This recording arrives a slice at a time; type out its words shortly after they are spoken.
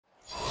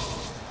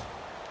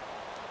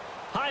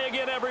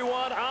again,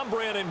 everyone. I'm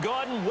Brandon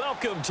Gaudin.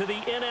 Welcome to the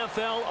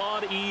NFL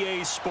on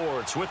EA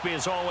Sports. With me,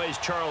 as always,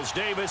 Charles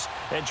Davis.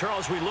 And,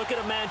 Charles, we look at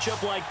a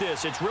matchup like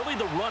this. It's really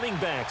the running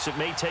backs that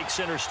may take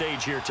center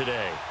stage here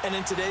today. And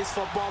in today's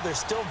football, they're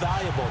still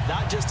valuable,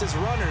 not just as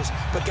runners,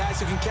 but guys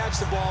who can catch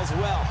the ball as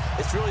well.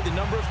 It's really the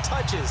number of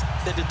touches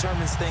that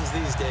determines things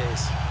these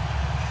days.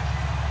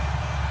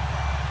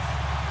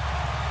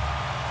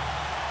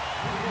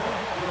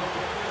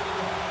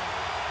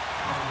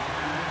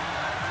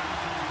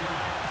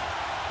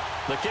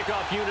 The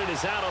kickoff unit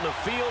is out on the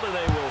field, and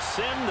they will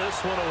send this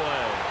one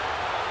away.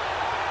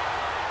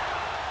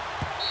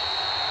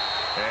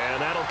 And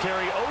that'll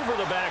carry over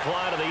the back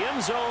line of the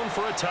end zone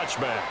for a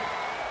touchback.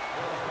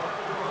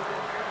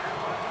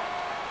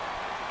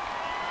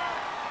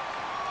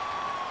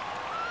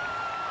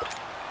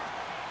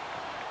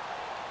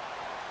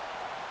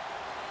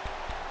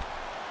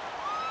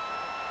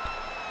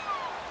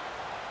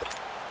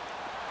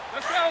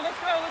 Let's go, let's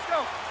go, let's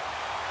go.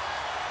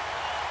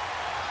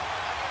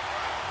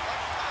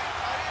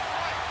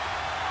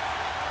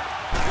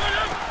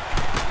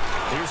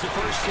 Here's the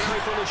first carry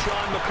for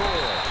LaShawn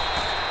McCoy.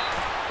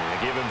 They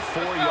give him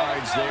 4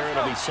 yards there.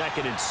 It'll be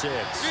 2nd and 6.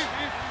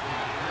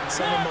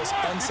 Some of the most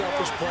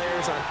unselfish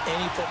players on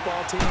any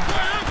football team,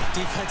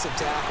 defensive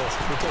tackles,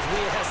 because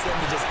we ask them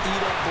to just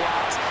eat up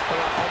blocks,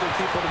 allow other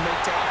people to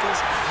make tackles.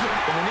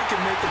 And when he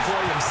can make the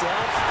play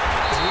himself,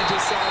 as we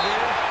just saw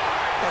there,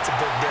 that's a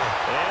big day.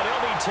 And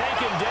he'll be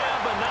taken down,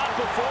 but not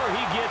before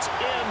he gets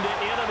into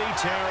enemy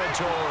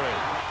territory.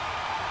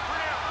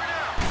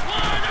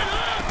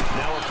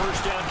 Now a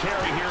first down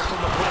carry here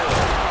from McCoy.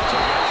 So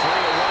he got 3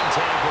 in 1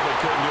 tackle, but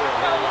couldn't do a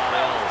whole lot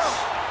else.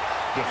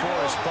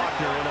 DeForest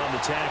Buckner in on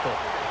the tackle.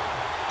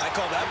 I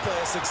call that play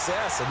a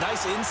success. A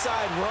nice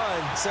inside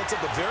run sets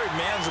up a very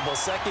manageable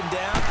 2nd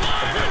down.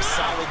 A very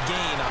solid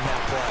gain on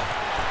that play.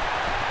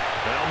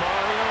 Now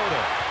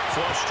Mariota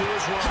flush to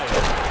his right.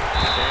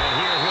 And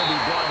here he'll be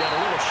brought down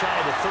a little shy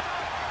of the 30.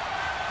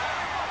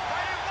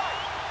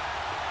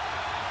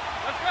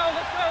 Let's go,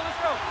 let's go, let's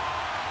go.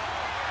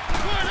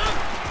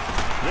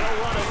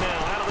 They'll run it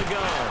now out of the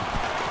gun.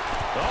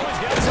 Oh,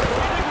 he's got some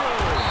breathing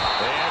room.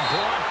 And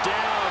brought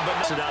down,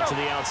 but knocks it out to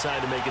the outside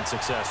to make it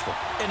successful.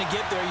 And to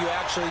get there, you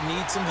actually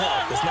need some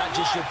help. It's not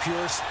just your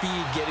pure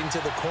speed getting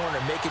to the corner,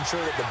 making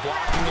sure that the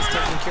blocking is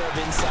taken care of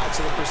inside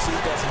so the pursuit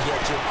doesn't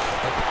get you.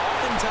 And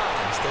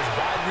oftentimes, those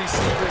wide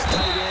receivers,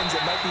 tight ends,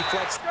 it might be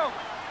flex.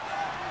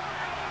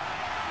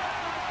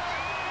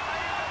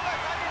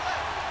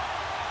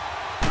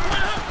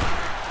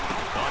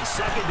 On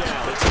 2nd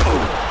down, it's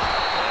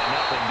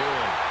nothing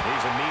doing.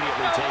 He's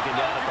immediately taken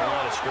down at the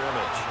line of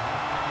scrimmage.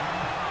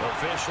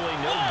 Officially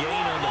no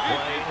gain on the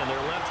play, and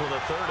they're left with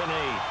a 3rd and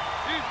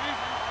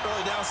 8.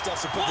 Early down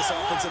stuff to put this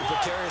offense in a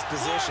precarious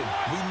position.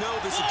 We know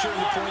the securing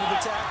the point of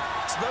attack,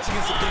 especially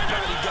against the big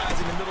body guys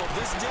in the middle of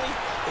this day,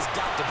 has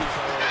got to be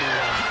priority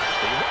 1.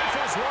 He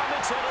rifles one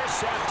that's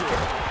intercepted.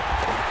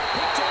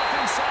 Picked off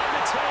inside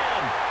the 10,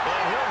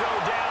 and he'll go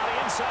down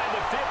inside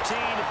the 15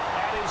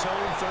 at his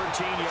own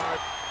 13-yard.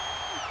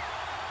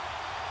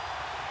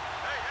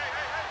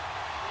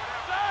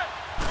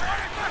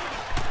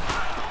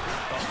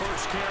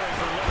 First carry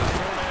for Leonard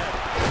Fournette.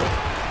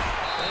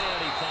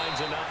 And he finds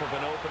enough of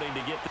an opening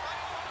to get the...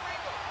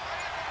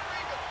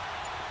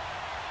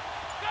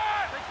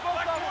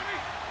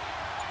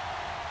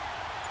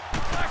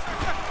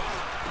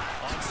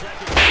 On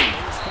 2nd,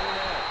 here's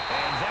Fournette.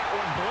 And that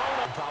one blown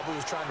up. Probably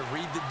was trying to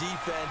read the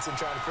defense and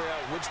trying to figure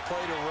out which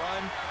play to run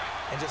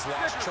and just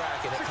lost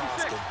track, and it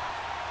cost him.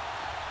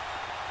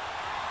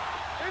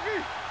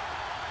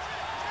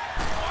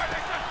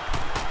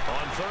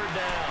 On 3rd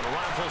down,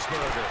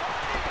 Roethlisberger.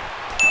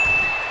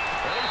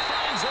 And he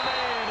finds a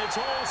man. It's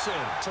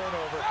Olsen.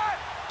 Turnover.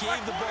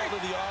 Gave the ball to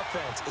the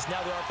offense. It's now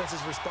the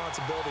offense's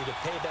responsibility to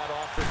pay that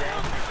off for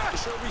them, to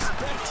show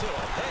respect to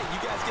him. Hey, you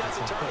guys got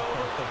some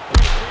turnover.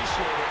 We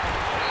appreciate it.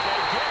 And they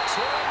get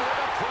to him with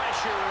the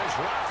pressure as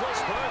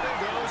Roethlisberger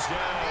goes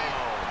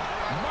down.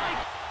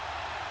 Mike.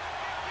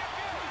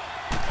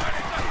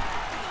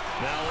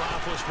 Now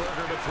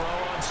Roethlisberger to throw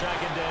on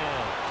 2nd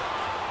down.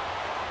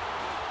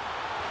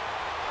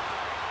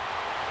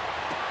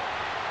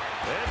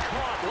 And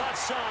caught left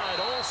side,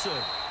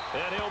 Olsen.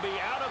 And he'll be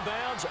out of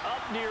bounds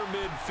up near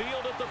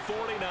midfield at the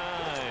 49.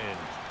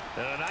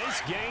 And a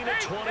nice gain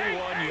at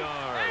 21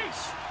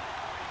 yards.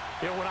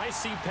 You know, when I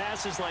see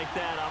passes like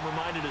that, I'm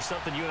reminded of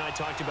something you and I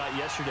talked about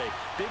yesterday.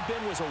 Big Ben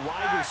was a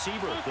wide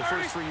receiver the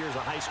first 3 years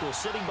of high school,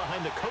 sitting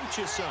behind the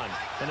coach's son.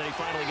 And then he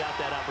finally got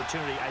that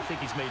opportunity. I think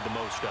he's made the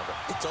most of it.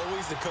 It's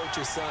always the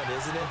coach's son,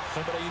 isn't it?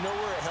 But you know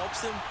where it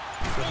helps him?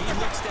 When he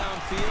looks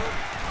downfield,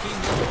 he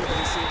knows what the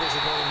receivers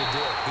are going to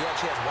do. He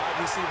actually has wide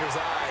receivers'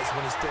 eyes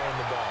when he's throwing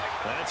the ball.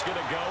 That's going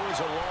to go as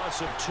a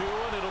loss of 2,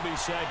 and it'll be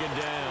 2nd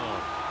down.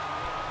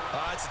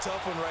 It's a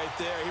tough one right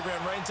there. He ran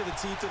right into the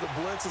teeth of the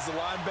blitz as the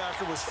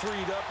linebacker was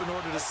freed up in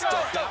order to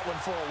stop that one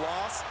for a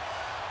loss.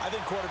 I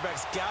think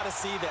quarterbacks got to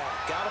see that.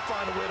 Got to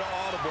find a way to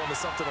audible into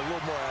something a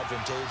little more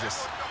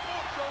advantageous.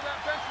 Show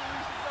that bench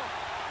release and go.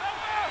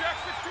 Jack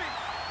 16.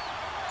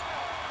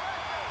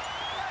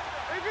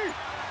 AB.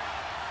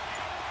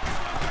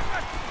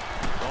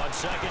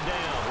 second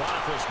down.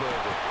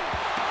 Roethlisberger.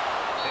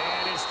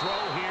 And his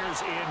throw here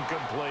is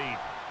incomplete.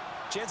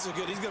 Chances are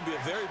good he's going to be a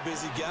very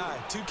busy guy.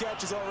 2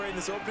 catches already in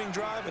this opening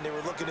drive, and they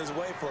were looking his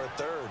way for a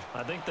third.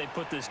 I think they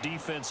put this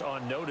defense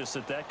on notice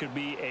that that could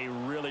be a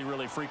really,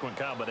 really frequent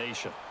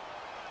combination.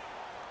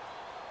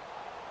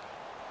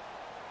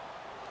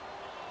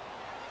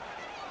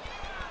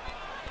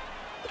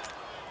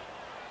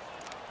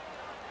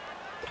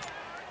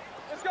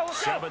 Let's go,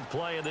 let's go. 7th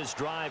play of this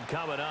drive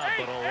coming up,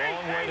 but a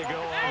long way to go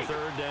on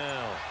 3rd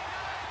down.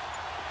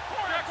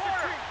 Corner.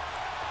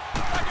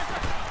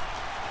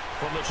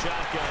 From the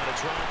shotgun,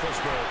 it's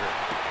Roethlisberger.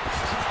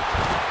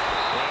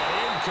 And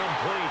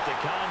incomplete. The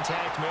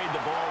contact made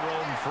the ball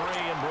roam free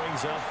and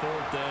brings up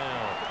 4th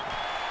down.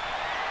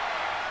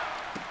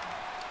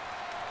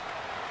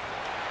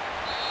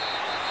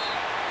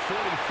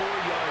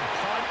 .44-yard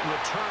punt,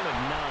 return of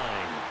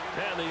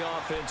 9. And the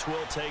offense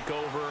will take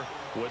over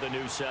with a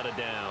new set of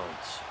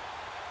downs.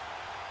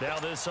 Now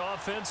this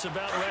offense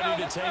about ready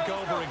to take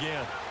over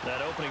again.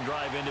 That opening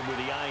drive ended with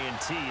the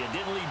INT. It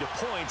didn't lead to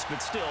points,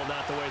 but still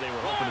not the way they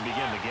were hoping to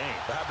begin the game.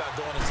 But how about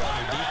going and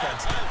telling your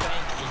defense,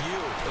 thank you,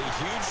 a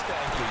huge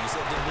thank you. You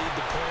said didn't lead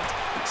to points,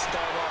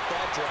 start off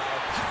that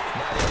drive.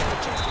 Now they got a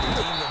chance to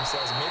redeem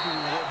themselves, maybe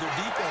reward their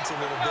defense a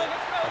little bit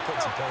by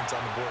putting some points on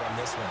the board on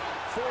this one.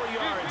 4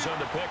 yards on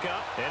the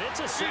pickup, and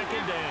it's a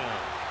second down.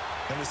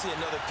 And we see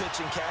another pitch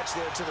and catch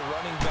there to the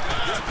running back.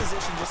 This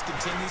position just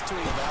continues to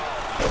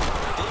evolve.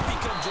 They've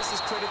become just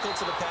as critical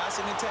to the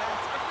passing attack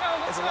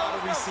as a lot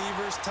of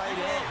receivers, tight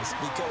ends,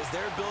 because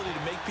their ability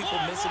to make people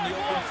miss in the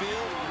open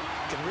field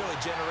can really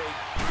generate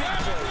big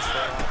plays for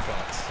our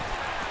offense.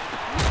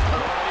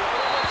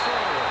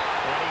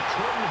 And he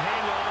couldn't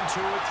hang on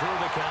to it through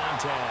the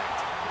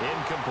contact.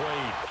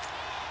 Incomplete.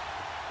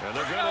 And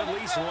they're going to at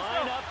least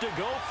line up to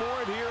go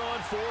for it here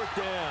on 4th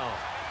down.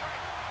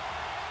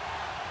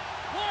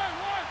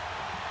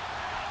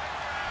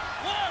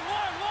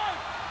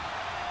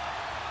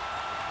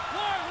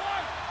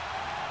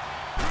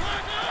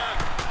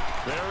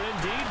 They're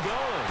indeed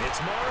going.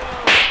 It's Mario.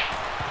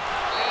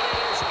 And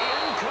it is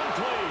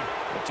incomplete.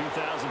 The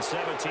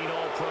 2017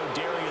 All-Pro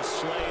Darius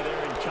Slay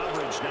there in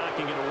coverage,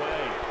 knocking it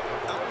away.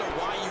 I don't know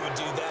why you would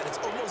do that.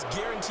 It's almost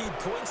guaranteed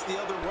points the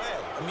other way.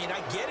 I mean,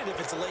 I get it if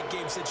it's a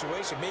late-game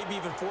situation, maybe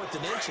even 4th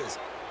and inches.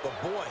 But,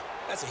 boy,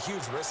 that's a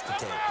huge risk to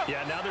take.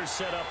 Yeah, now they're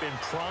set up in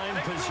prime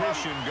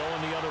position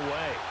going the other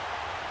way.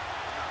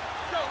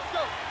 Let's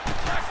go.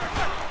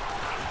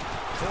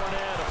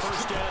 Fournette, a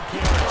first down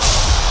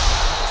carry.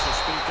 To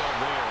speak of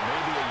there,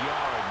 maybe a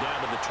yard down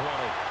to the 20.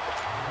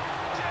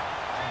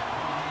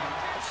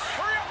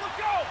 Hurry up, let's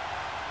go.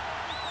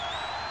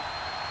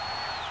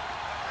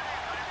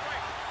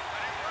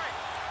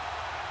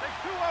 Take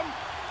 2 of them.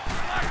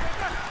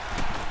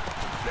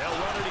 They'll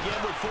run it again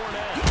with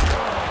Fournette.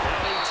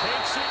 And he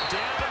takes it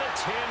down to the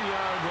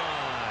 10-yard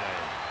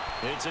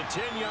line. It's a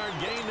 10-yard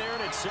gain there,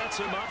 and it sets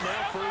him up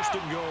now 1st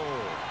and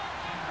goal.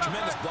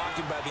 Tremendous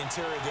blocking by the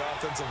interior of the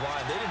offensive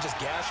line. They didn't just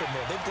gash him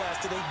there. They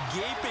blasted a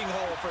gaping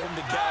hole for him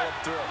to gallop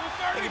through.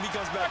 I think if he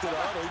comes back to the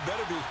huddle, he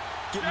better be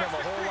giving them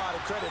a whole lot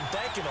of credit and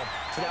thanking them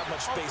for that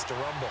much space to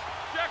rumble.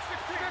 Jack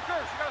 16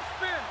 kickers, you got to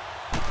spin.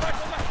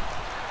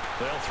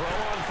 They'll throw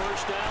on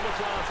 1st down with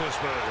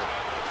Roethlisberger.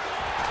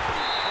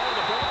 Oh,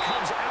 the ball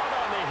comes out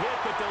on the hit,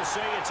 but they'll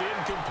say it's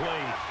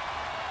incomplete.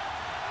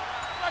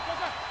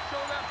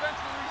 Show that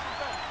bench release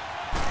yourself.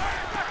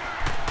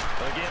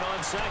 Again on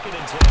 2nd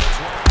and 10,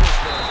 it's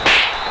Roethlisberger.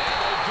 And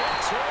they get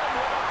to him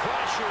with a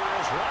pressure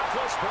as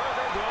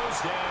Roethlisberger goes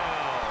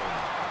down.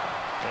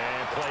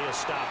 And play is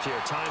stopped here.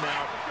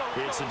 Timeout.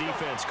 It's the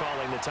defense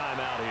calling the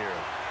timeout here.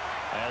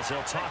 As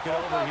they'll talk it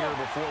over here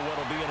before what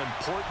will be an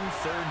important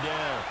 3rd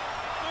down.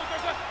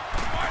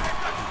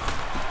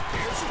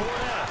 Here's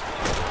Fournette.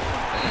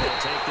 And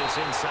he'll take this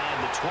inside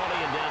the 20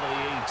 and down to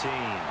the 18.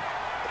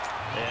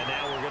 And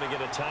now we're going to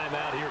get a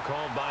timeout here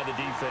called by the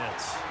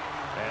defense,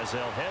 as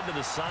they'll head to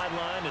the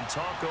sideline and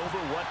talk over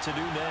what to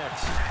do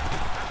next.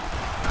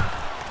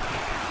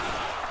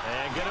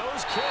 And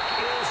Gano's kick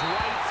is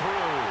right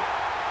through.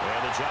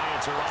 And the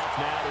Giants are off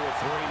now to a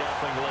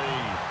 3-0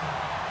 lead.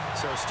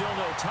 So still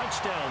no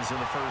touchdowns in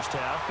the first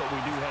half, but we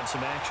do have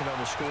some action on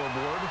the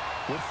scoreboard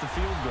with the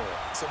field goal.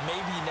 So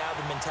maybe now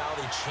the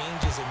mentality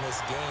changes in this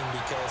game,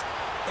 because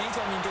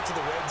anytime you get to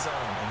the red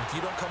zone, and if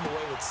you don't come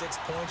away with 6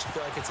 points, you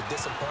feel like it's a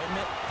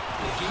disappointment.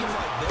 In a game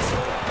like this,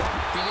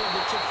 being able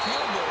to kick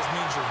field goals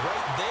means you're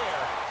right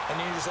there, and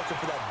then you're just looking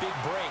for that big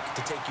break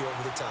to take you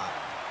over the top.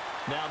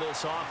 Now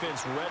this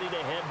offense ready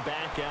to head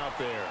back out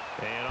there.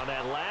 And on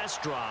that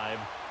last drive,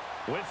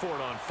 went for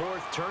it on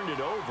 4th, turned it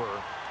over.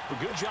 A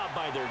good job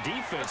by their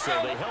defense,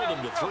 though. They held them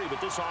to 3, but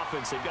this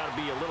offense, they've got to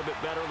be a little bit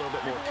better, a little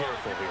bit more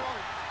careful here.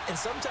 And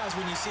sometimes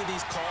when you see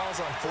these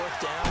calls on 4th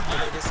down,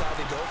 when they decide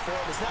to go for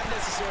it, it's not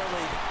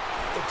necessarily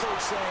the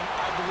coach saying,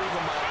 I believe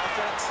in my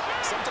offense.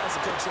 Sometimes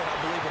the coach saying, I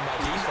believe in my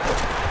defense.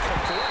 I can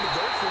afford to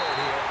go for it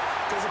here,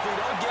 because if we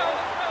don't get it,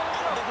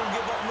 I don't think going to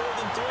give up more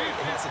than 3,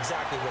 and that's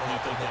exactly what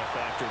happened. You think that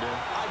factored in?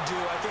 I do.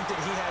 I think that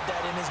he had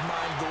that in his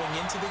mind going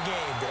into the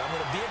game, that I'm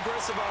going to be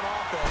aggressive on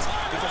offense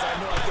because I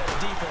know I've got a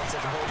defense that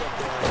can hold up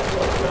there.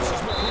 This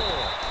is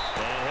McClure.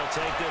 And he'll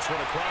take this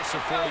one across the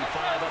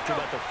 45 up to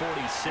about the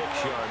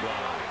 46-yard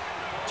line.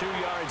 2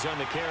 yards on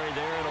the carry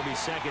there. It'll be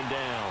second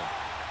down.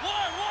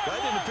 That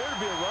didn't appear to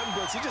be a run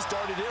blitz. He just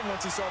darted in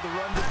once he saw the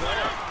run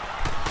develop.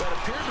 That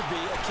appeared to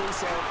be a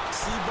case of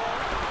see ball,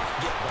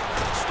 get ball.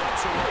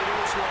 Steps away to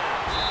his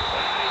left.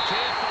 And he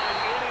can't find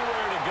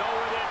anywhere to go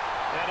with it,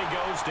 and he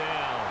goes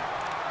down.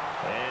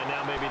 And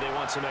now maybe they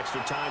want some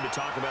extra time to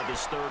talk about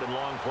this third and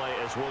long play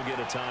as we'll get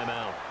a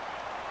timeout.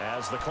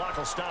 As the clock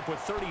will stop with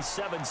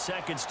 37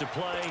 seconds to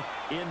play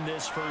in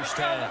this first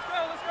half.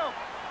 Let's go.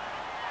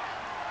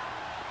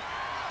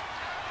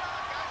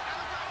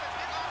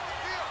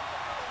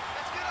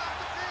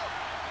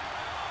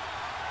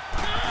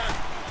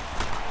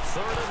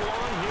 Third and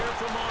long here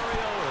for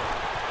Mariota.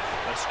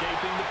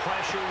 Escaping the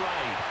pressure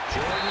right.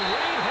 Jordan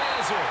Reed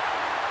has it.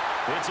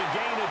 It's a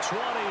gain of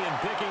 20 and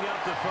picking up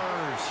the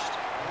first.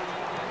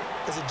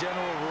 As a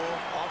general rule,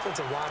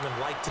 offensive linemen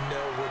like to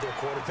know where their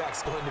quarterback's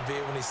going to be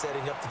when he's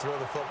setting up to throw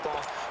the football.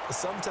 But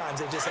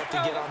sometimes they just have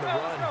to get on the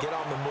run, get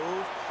on the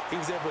move. He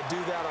was able to do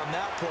that on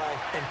that play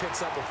and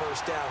picks up a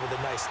first down with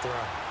a nice throw.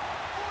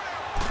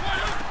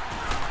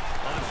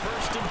 On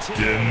first and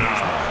 10.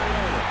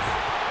 Jnice.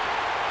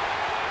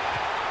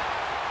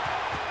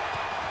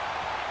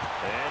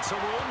 And some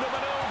room to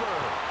maneuver.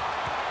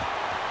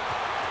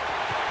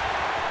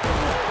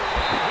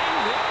 He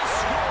will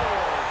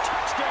score.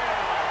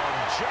 Touchdown,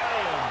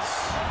 Giants.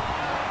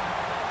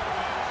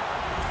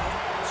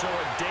 So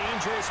a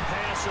dangerous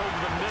pass over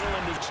the middle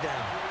and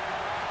touchdown.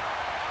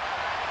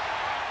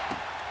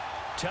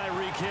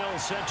 Tyreek Hill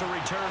set to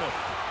return it.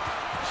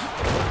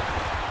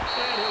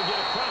 And he'll get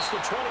across the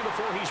 20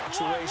 before he's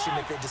Situation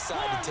if they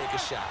decide to take a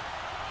shot.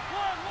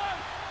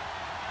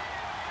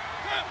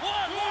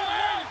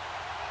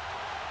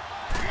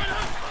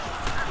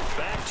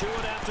 Back to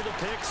it after the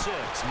pick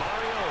six.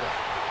 Mariota.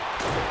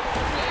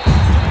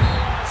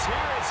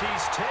 Here as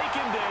he's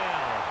taken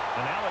down.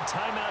 And now a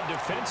timeout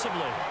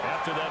defensively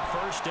after that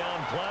first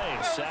down play.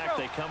 Sack,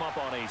 they come up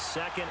on a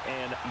second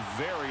and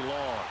very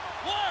long.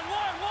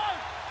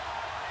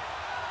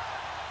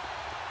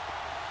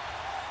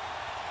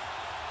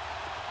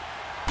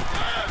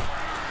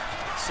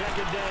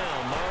 Second down,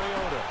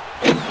 Mariota.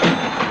 The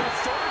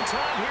third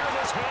time here in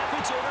this half,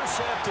 it's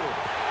intercepted.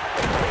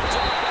 Picked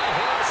up by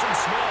Harrison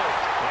Smith.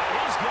 And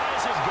his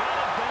guys have got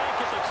it